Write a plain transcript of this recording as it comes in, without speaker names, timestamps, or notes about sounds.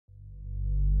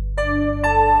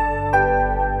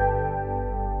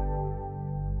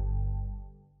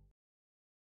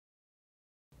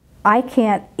I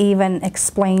can't even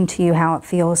explain to you how it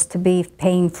feels to be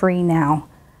pain-free now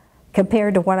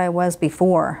compared to what I was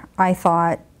before. I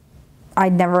thought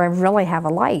I'd never really have a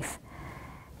life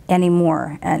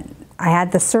anymore. And I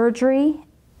had the surgery,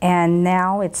 and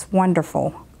now it's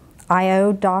wonderful. I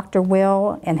owe Dr.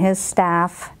 Will and his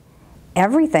staff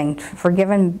everything for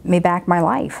giving me back my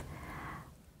life.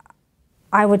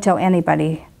 I would tell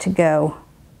anybody to go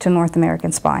to North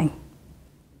American Spine.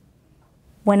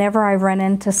 Whenever I run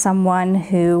into someone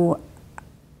who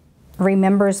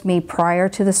remembers me prior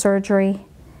to the surgery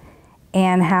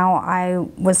and how I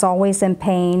was always in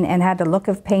pain and had the look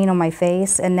of pain on my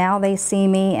face, and now they see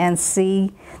me and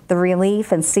see the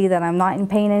relief and see that I'm not in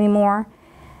pain anymore,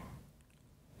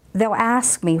 they'll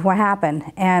ask me what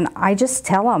happened, and I just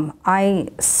tell them. I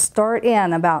start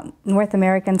in about North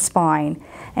American Spine,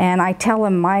 and I tell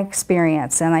them my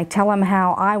experience, and I tell them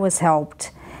how I was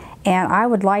helped. And I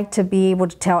would like to be able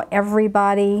to tell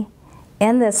everybody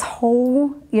in this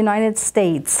whole United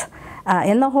States,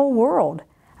 in the whole world,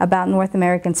 about North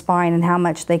American Spine and how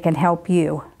much they can help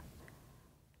you.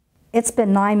 It's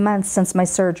been 9 months since my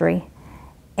surgery,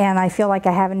 and I feel like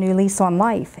I have a new lease on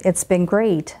life. It's been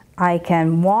great. I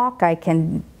can walk, I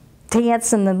can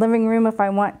dance in the living room if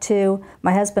I want to.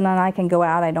 My husband and I can go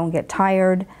out, I don't get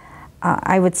tired.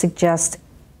 I would suggest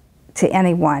to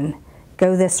anyone,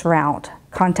 go this route.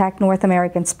 Contact North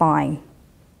American Spine.